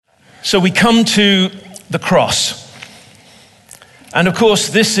So we come to the cross. And of course,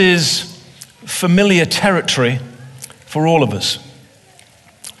 this is familiar territory for all of us.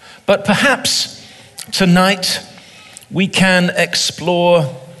 But perhaps tonight we can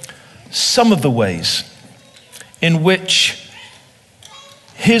explore some of the ways in which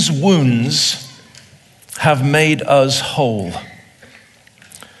his wounds have made us whole.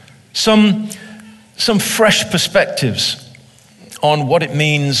 Some fresh perspectives on what it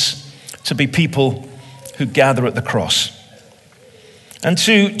means to be people who gather at the cross. And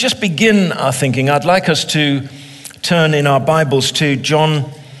to just begin our thinking, I'd like us to turn in our Bibles to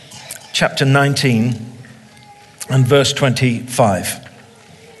John chapter 19 and verse 25.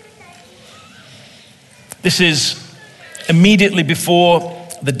 This is immediately before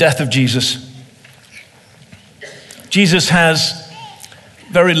the death of Jesus. Jesus has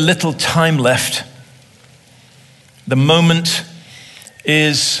very little time left. The moment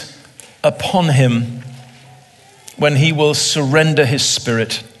is upon him when he will surrender his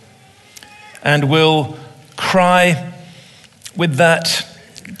spirit and will cry with that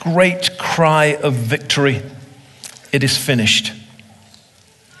great cry of victory, "It is finished."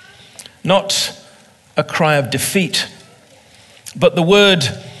 Not a cry of defeat, but the word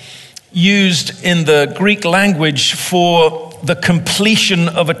used in the Greek language for the completion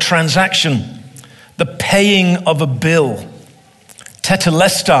of a transaction, the paying of a bill.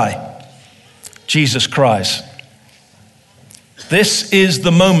 Tetelestai, Jesus cries. This is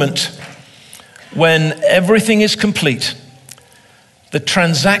the moment when everything is complete. The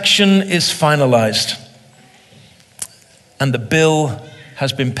transaction is finalized and the bill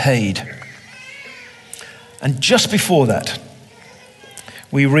has been paid. And just before that,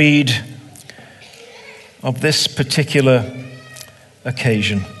 we read of this particular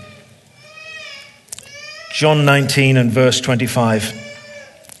occasion. John 19 and verse 25.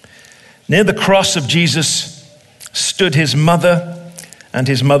 Near the cross of Jesus stood his mother and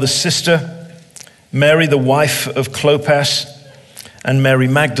his mother's sister, Mary, the wife of Clopas, and Mary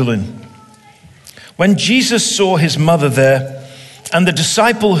Magdalene. When Jesus saw his mother there and the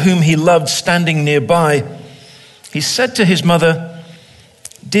disciple whom he loved standing nearby, he said to his mother,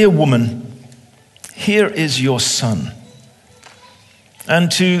 "Dear woman, here is your son."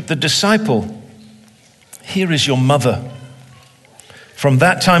 And to the disciple, "Here is your mother." From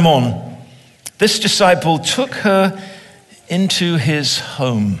that time on, this disciple took her into his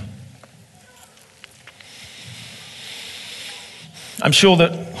home. I'm sure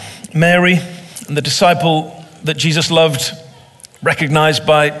that Mary and the disciple that Jesus loved, recognized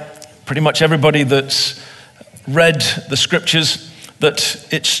by pretty much everybody that's read the scriptures, that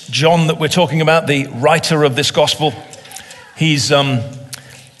it's John that we're talking about, the writer of this gospel. He's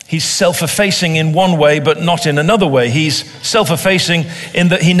self-effacing in one way, but not in another way. He's self-effacing in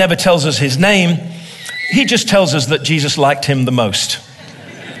that he never tells us his name. He just tells us that Jesus liked him the most,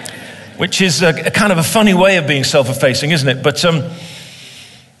 which is a kind of a funny way of being self-effacing, isn't it?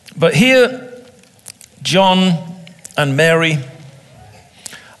 But here, John and Mary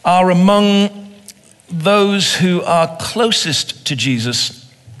are among those who are closest to Jesus,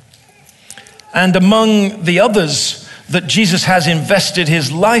 and among the others that Jesus has invested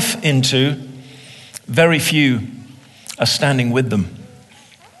his life into, very few are standing with them.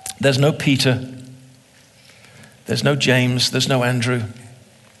 There's no Peter, there's no James, there's no Andrew,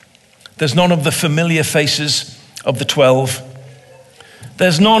 there's none of the familiar faces of the 12.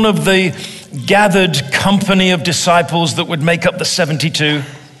 There's none of the gathered company of disciples that would make up the 72.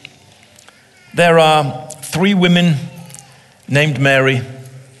 There are 3 women named Mary,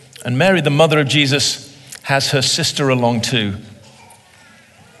 and Mary, the mother of Jesus, has her sister along too.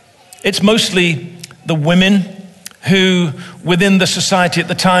 It's mostly the women who, within the society at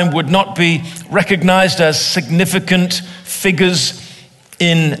the time, would not be recognized as significant figures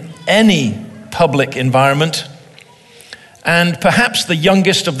in any public environment. And perhaps the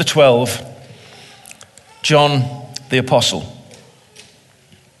youngest of the 12, John the Apostle.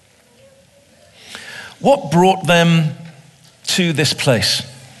 What brought them to this place?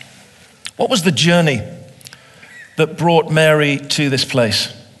 What was the journey that brought Mary to this place?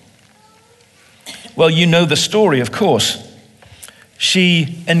 Well, you know the story, of course.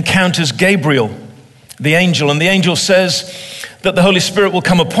 She encounters Gabriel, the angel, and the angel says that the Holy Spirit will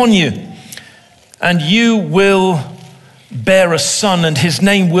come upon you, and you will bear a son, and his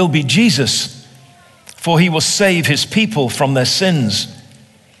name will be Jesus, for he will save his people from their sins.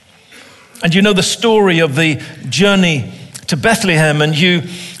 And you know the story of the journey to Bethlehem, and you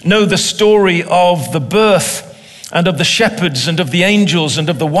know the story of the birth and of the shepherds and of the angels and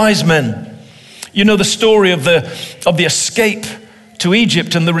of the wise men. You know the story of the escape to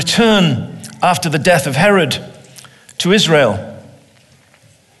Egypt and the return after the death of Herod to Israel.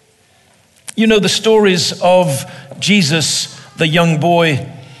 You know the stories of Jesus, the young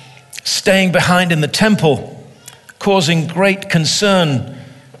boy, staying behind in the temple, causing great concern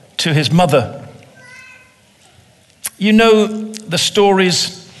to his mother. You know the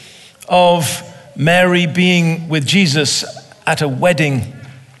stories of Mary being with Jesus at a wedding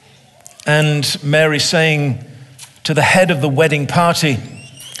and Mary saying to the head of the wedding party,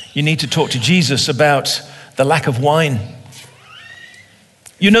 "You need to talk to Jesus about the lack of wine."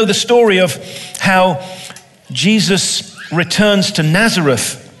 You know the story of how Jesus returns to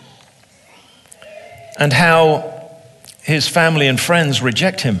Nazareth and how his family and friends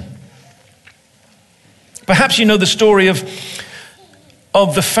reject him. Perhaps you know the story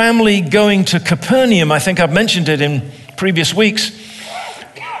of the family going to Capernaum. I think I've mentioned it in previous weeks.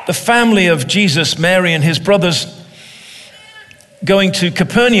 The family of Jesus, Mary and his brothers, going to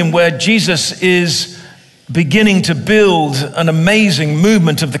Capernaum, where Jesus is beginning to build an amazing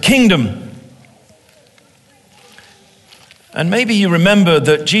movement of the kingdom. And maybe you remember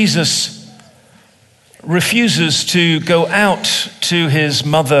that Jesus refuses to go out to his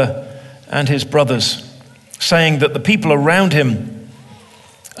mother and his brothers, saying that the people around him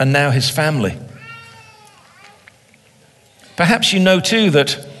are now his family. Perhaps you know too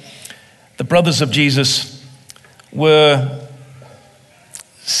that the brothers of Jesus were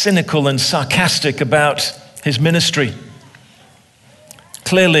cynical and sarcastic about his ministry,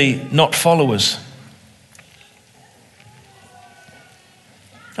 clearly not followers.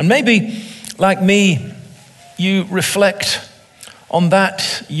 And maybe, like me, you reflect on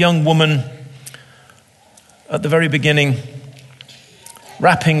that young woman at the very beginning,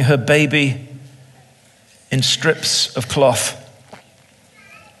 wrapping her baby in strips of cloth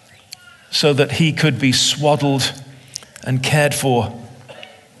so that he could be swaddled and cared for.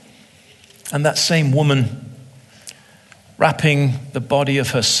 And that same woman wrapping the body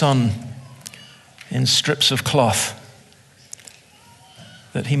of her son in strips of cloth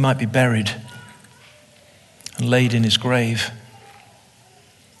that he might be buried and laid in his grave.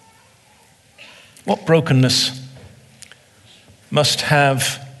 What brokenness must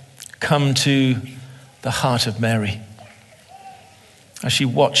have come to the heart of Mary as she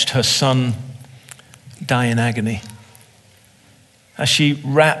watched her son die in agony, as she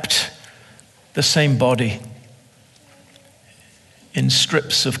wrapped the same body in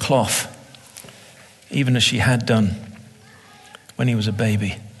strips of cloth, even as she had done when he was a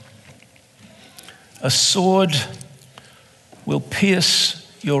baby. A sword will pierce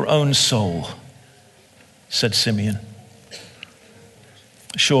your own soul, said Simeon.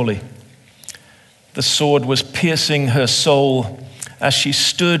 Surely, the sword was piercing her soul as she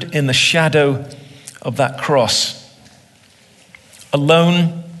stood in the shadow of that cross,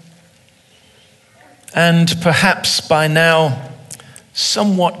 alone, and perhaps by now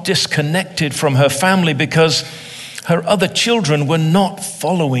somewhat disconnected from her family because her other children were not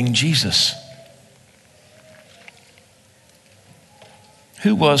following Jesus.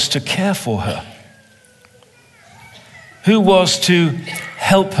 Who was to care for her? Who was to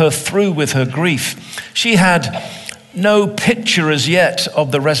help her through with her grief? She had no picture as yet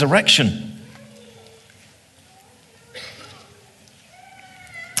of the resurrection.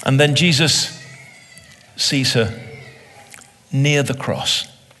 And then Jesus sees her near the cross.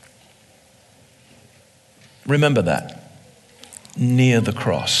 Remember that, near the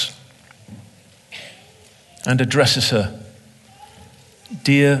cross, and addresses her,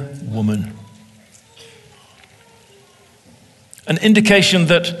 "Dear woman." An indication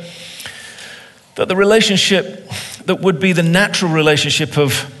that the relationship that would be the natural relationship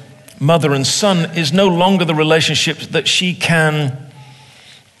of mother and son is no longer the relationship that she can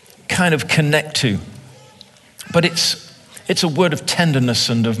kind of connect to. But it's a word of tenderness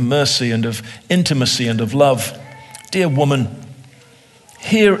and of mercy and of intimacy and of love. "Dear woman,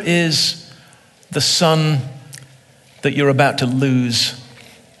 here is the son that you're about to lose.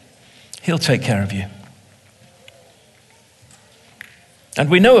 He'll take care of you." And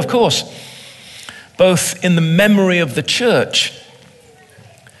we know, of course, both in the memory of the church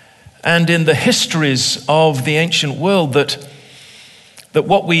and in the histories of the ancient world, that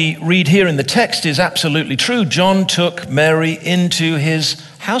what we read here in the text is absolutely true. John took Mary into his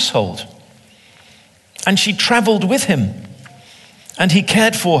household, and she traveled with him, and he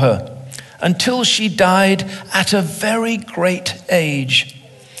cared for her until she died at a very great age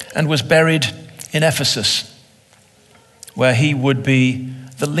and was buried in Ephesus, where he would be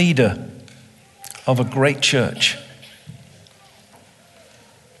the leader of a great church.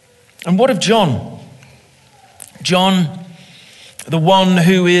 And what of John? John the one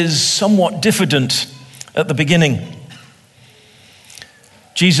who is somewhat diffident at the beginning.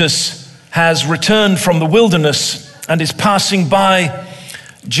 Jesus has returned from the wilderness and is passing by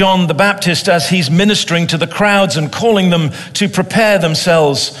John the Baptist as he's ministering to the crowds and calling them to prepare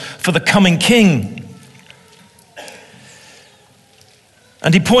themselves for the coming king.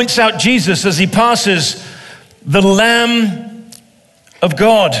 And he points out Jesus as he passes, the Lamb of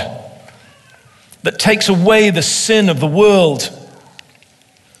God that takes away the sin of the world.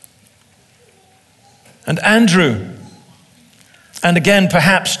 And Andrew, and again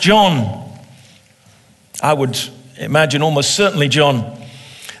perhaps John, I would imagine almost certainly John,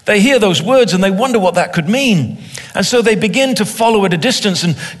 they hear those words and they wonder what that could mean. And so they begin to follow at a distance,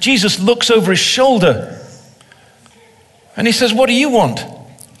 and Jesus looks over his shoulder and he says, "What do you want?"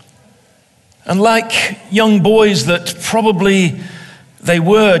 And like young boys that probably they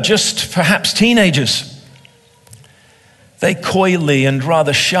were, just perhaps teenagers, they coyly and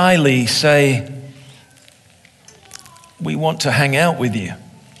rather shyly say, "We want to hang out with you."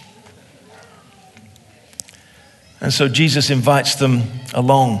 And so Jesus invites them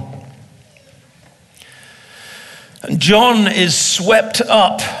along. And John is swept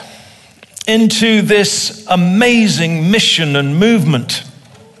up into this amazing mission and movement.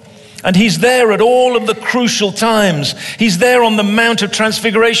 And he's there at all of the crucial times. He's there on the Mount of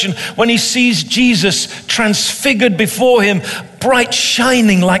Transfiguration when he sees Jesus transfigured before him, bright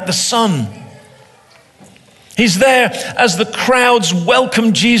shining like the sun. He's there as the crowds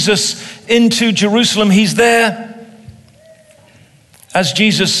welcome Jesus into Jerusalem. He's there as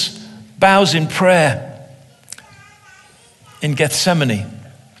Jesus bows in prayer in Gethsemane.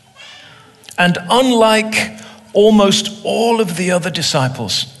 And unlike almost all of the other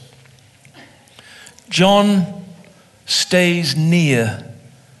disciples, John stays near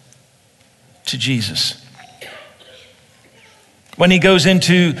to Jesus. When he goes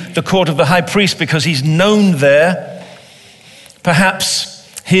into the court of the high priest, because he's known there, perhaps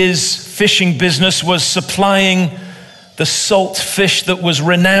his fishing business was supplying the salt fish that was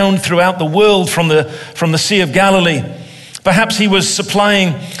renowned throughout the world from the Sea of Galilee. Perhaps he was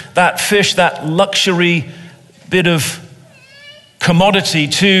supplying that fish, that luxury bit of commodity,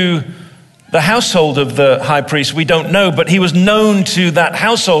 to the household of the high priest. We don't know, but he was known to that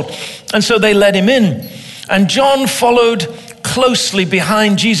household. And so they let him in. And John followed closely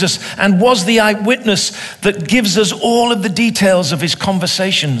behind Jesus and was the eyewitness that gives us all of the details of his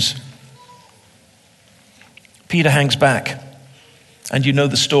conversations. Peter hangs back, and you know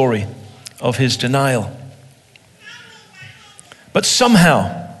the story of his denial. But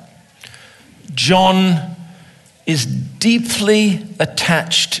somehow, John is deeply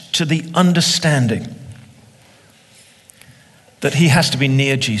attached to the understanding that he has to be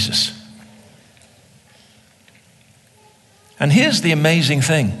near Jesus. And here's the amazing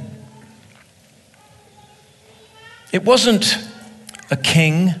thing. It wasn't a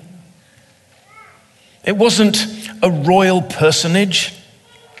king. It wasn't a royal personage.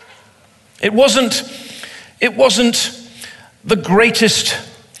 It wasn't the greatest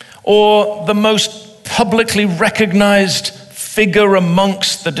or the most publicly recognized figure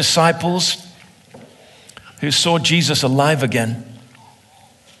amongst the disciples who saw Jesus alive again.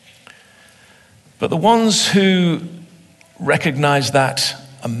 But the ones who recognized that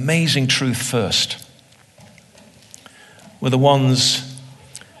amazing truth first were the ones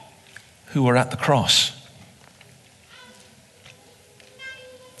who were at the cross.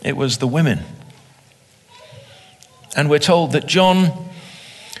 It was the women. And we're told that John,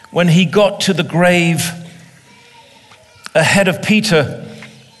 when he got to the grave ahead of Peter,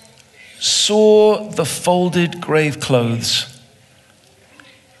 saw the folded grave clothes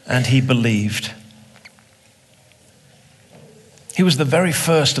and he believed. He was the very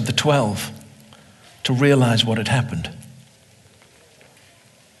first of the 12 to realize what had happened.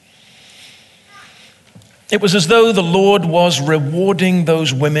 It was as though the Lord was rewarding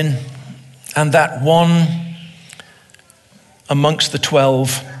those women and that one amongst the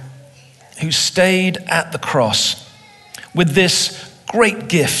 12 who stayed at the cross with this great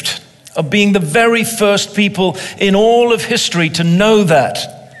gift of being the very first people in all of history to know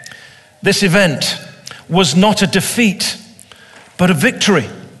that this event was not a defeat, but a victory.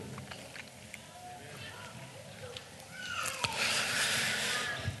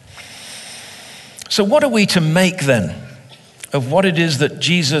 So what are we to make then of what it is that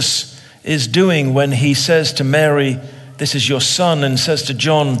Jesus is doing when he says to Mary, "This is your son," and says to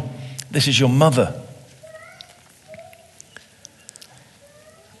John, "This is your mother"?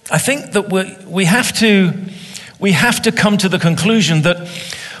 I think that we have to come to the conclusion that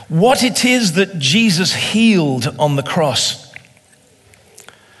what it is that Jesus healed on the cross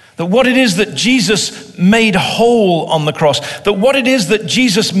That what it is that Jesus made whole on the cross, that what it is that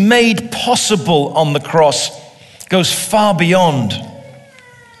Jesus made possible on the cross goes far beyond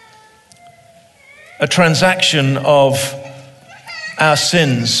a transaction of our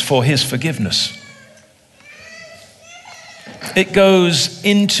sins for his forgiveness. It goes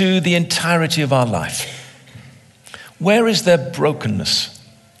into the entirety of our life. Where is there brokenness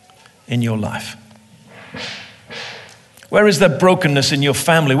in your life? Where is there brokenness in your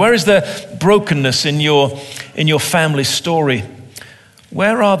family? Where is there brokenness in your family story?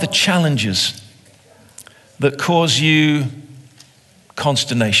 Where are the challenges that cause you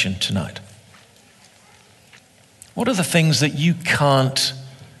consternation tonight? What are the things that you can't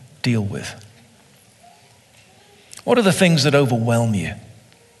deal with? What are the things that overwhelm you?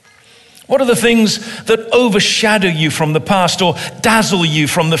 What are the things that overshadow you from the past or dazzle you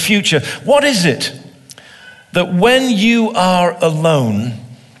from the future? What is it that when you are alone,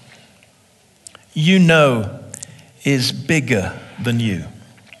 you know is bigger than you?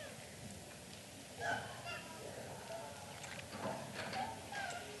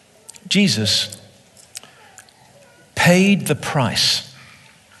 Jesus paid the price.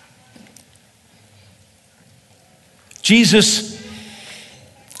 Jesus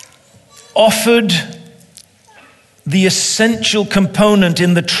offered the essential component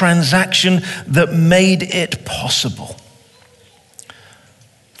in the transaction that made it possible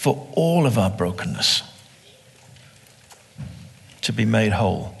for all of our brokenness to be made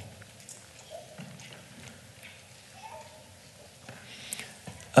whole.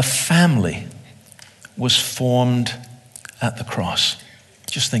 A family was formed at the cross.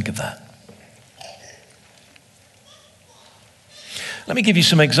 Just think of that. Let me give you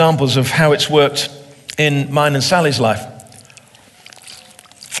some examples of how it's worked in mine and Sally's life.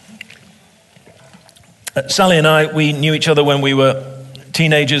 Sally and I, we knew each other when we were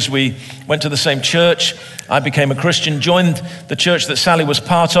teenagers. We went to the same church. I became a Christian, joined the church that Sally was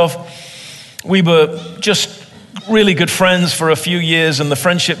part of. We were just really good friends for a few years, and the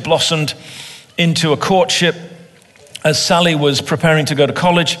friendship blossomed into a courtship as Sally was preparing to go to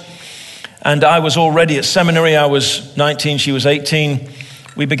college. And I was already at seminary. I was 19, she was 18.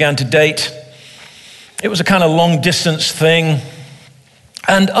 We began to date. It was a kind of long distance thing.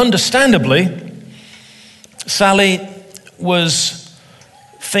 And understandably, Sally was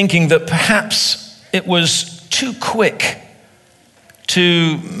thinking that perhaps it was too quick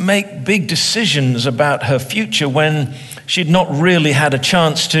to make big decisions about her future when she'd not really had a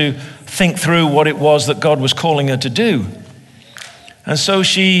chance to think through what it was that God was calling her to do. And so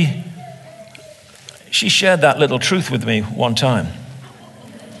she shared that little truth with me one time.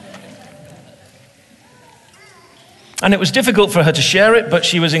 And it was difficult for her to share it, but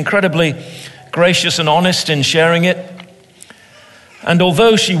she was incredibly gracious and honest in sharing it. And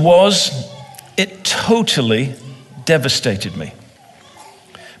although she was, it totally devastated me,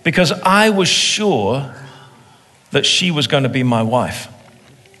 because I was sure that she was going to be my wife.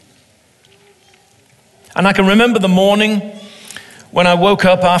 And I can remember the morning when I woke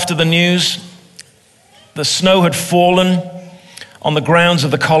up after the news. The snow had fallen on the grounds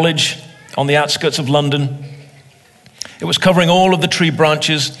of the college on the outskirts of London. It was covering all of the tree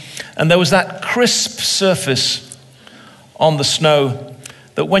branches, and there was that crisp surface on the snow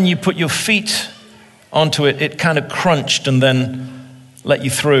that when you put your feet onto it, it kind of crunched and then let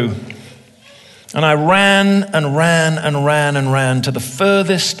you through. And I ran and ran and ran and ran to the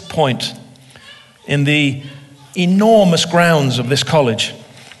furthest point in the enormous grounds of this college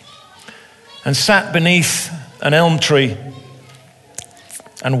and sat beneath an elm tree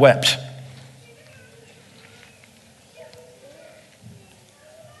and wept.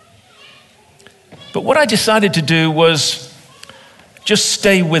 But what I decided to do was just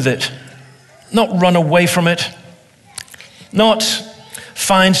stay with it, not run away from it, not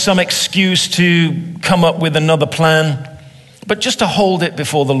find some excuse to come up with another plan, but just to hold it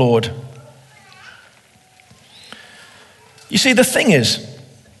before the Lord. You see, the thing is,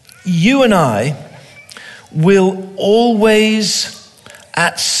 you and I will always,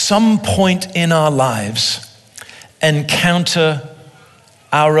 at some point in our lives, encounter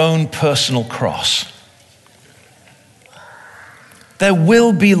our own personal cross. There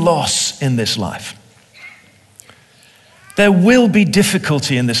will be loss in this life. There will be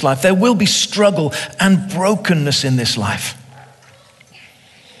difficulty in this life. There will be struggle and brokenness in this life.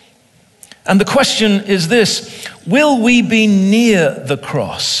 And the question is this: will we be near the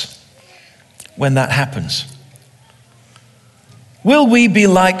cross when that happens? Will we be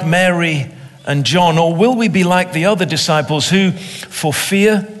like Mary and John, or will we be like the other disciples who, for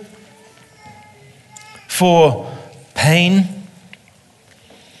fear, for pain,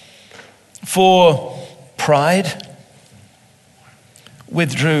 for pride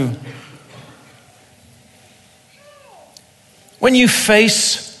withdrew. When you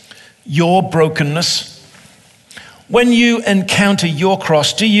face your brokenness, when you encounter your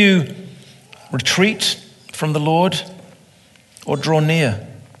cross, do you retreat from the Lord or draw near?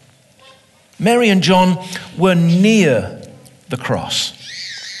 Mary and John were near the cross.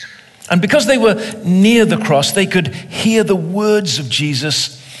 And because they were near the cross, they could hear the words of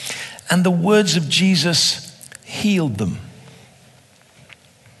Jesus, and the words of Jesus healed them.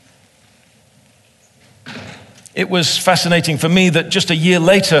 It was fascinating for me that just a year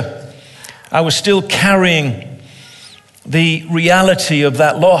later, I was still carrying the reality of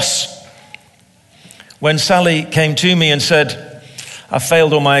that loss. When Sally came to me and said, I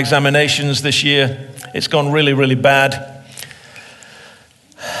failed all my examinations this year, it's gone really, really bad,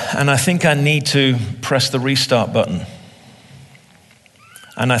 and I think I need to press the restart button.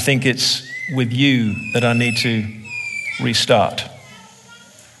 And I think it's with you that I need to restart.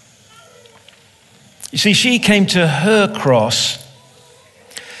 You see, she came to her cross,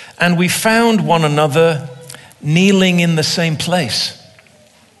 and we found one another kneeling in the same place.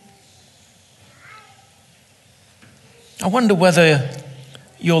 I wonder whether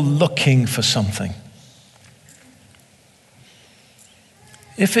you're looking for something.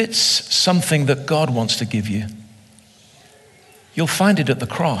 If it's something that God wants to give you, you'll find it at the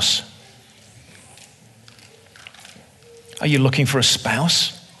cross. Are you looking for a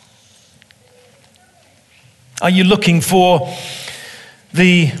spouse? Are you looking for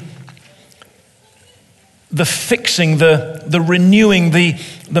the fixing, the renewing,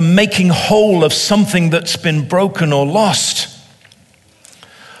 the making whole of something that's been broken or lost?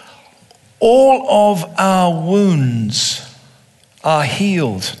 All of our wounds are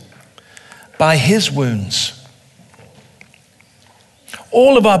healed by his wounds.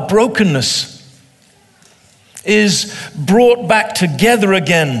 All of our brokenness is brought back together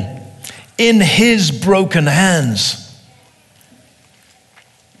again in his broken hands.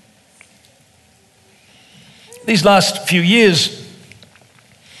 These last few years,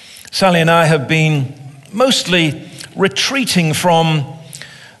 Sally and I have been mostly retreating from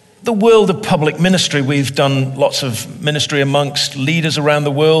the world of public ministry. We've done lots of ministry amongst leaders around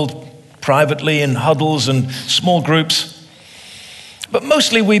the world, privately in huddles and small groups. But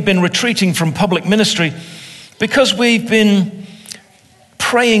mostly we've been retreating from public ministry because we've been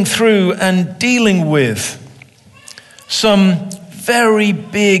praying through and dealing with some very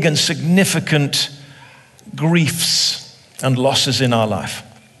big and significant griefs and losses in our life.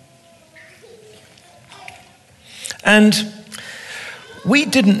 And we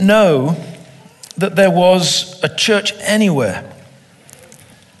didn't know that there was a church anywhere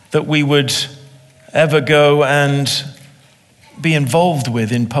that we would ever go and be involved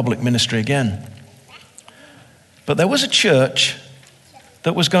with in public ministry again. But there was a church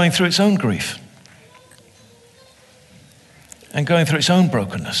that was going through its own grief and going through its own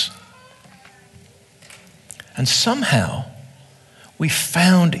brokenness. And somehow we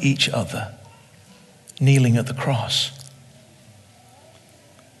found each other kneeling at the cross.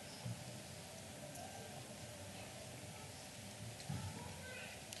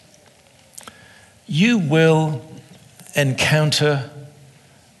 You will encounter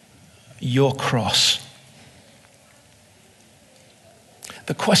your cross.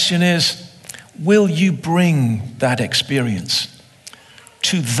 The question is, will you bring that experience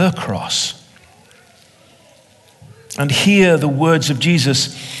to the cross and hear the words of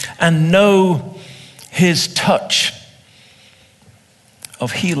Jesus and know his touch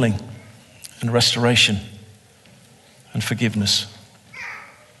of healing and restoration and forgiveness?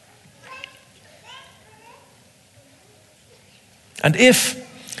 And if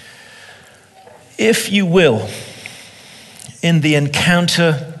you will, in the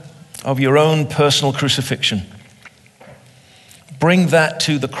encounter of your own personal crucifixion, bring that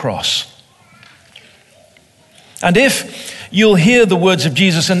to the cross. And if you'll hear the words of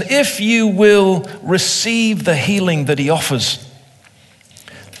Jesus, and if you will receive the healing that he offers,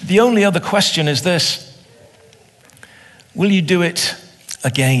 the only other question is this: will you do it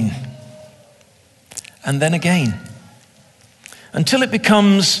again? And then again? Until it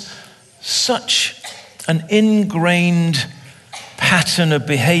becomes such an ingrained pattern of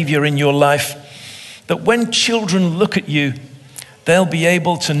behavior in your life that when children look at you, they'll be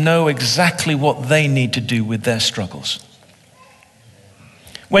able to know exactly what they need to do with their struggles.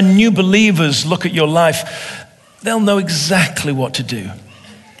 When new believers look at your life, they'll know exactly what to do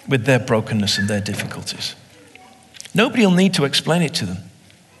with their brokenness and their difficulties. Nobody will need to explain it to them,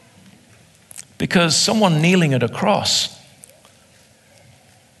 because someone kneeling at a cross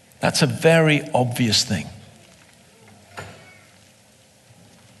That's a very obvious thing.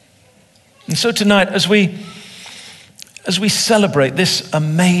 And so tonight, as we celebrate this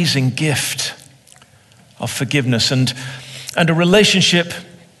amazing gift of forgiveness and a relationship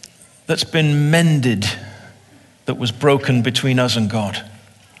that's been mended, that was broken between us and God,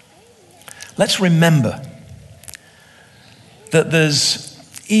 let's remember that there's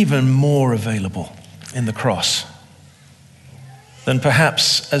even more available in the cross than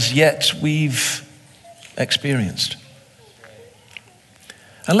perhaps as yet we've experienced.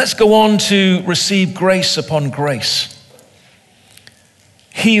 And let's go on to receive grace upon grace,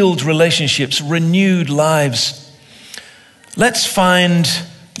 healed relationships, renewed lives. Let's find,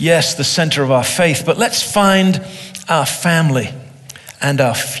 yes, the center of our faith, but let's find our family and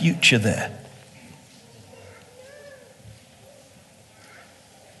our future there.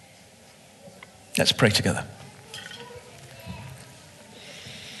 Let's pray together.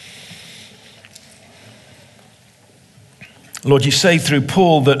 Lord, you say through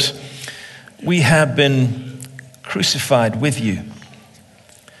Paul that we have been crucified with you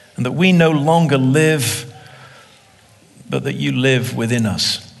and that we no longer live, but that you live within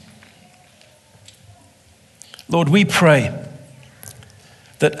us. Lord, we pray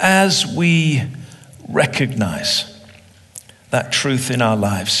that as we recognize that truth in our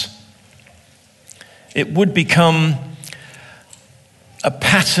lives, it would become a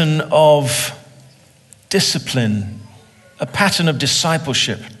pattern of discipline, a pattern of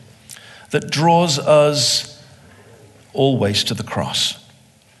discipleship that draws us always to the cross.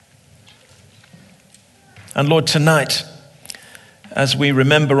 And Lord, tonight, as we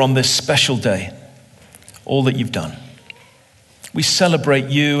remember on this special day all that you've done, we celebrate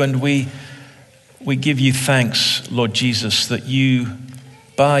you and we give you thanks, Lord Jesus, that you,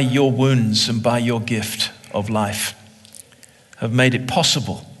 by your wounds and by your gift of life, have made it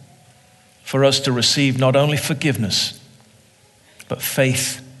possible for us to receive not only forgiveness, but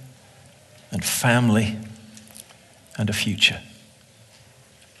faith and family and a future.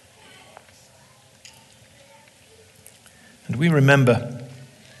 And we remember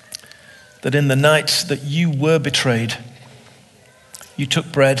that in the night that you were betrayed, you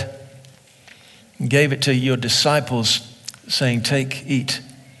took bread and gave it to your disciples, saying, "Take, eat.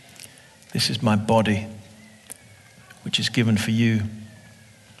 This is my body, which is given for you.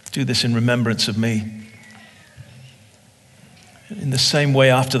 Do this in remembrance of me." In the same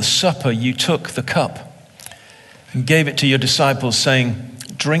way, after the supper, you took the cup and gave it to your disciples, saying,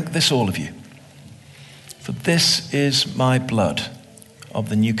 "Drink this, all of you, for this is my blood of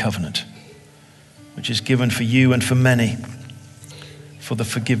the new covenant, which is given for you and for many for the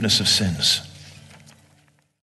forgiveness of sins."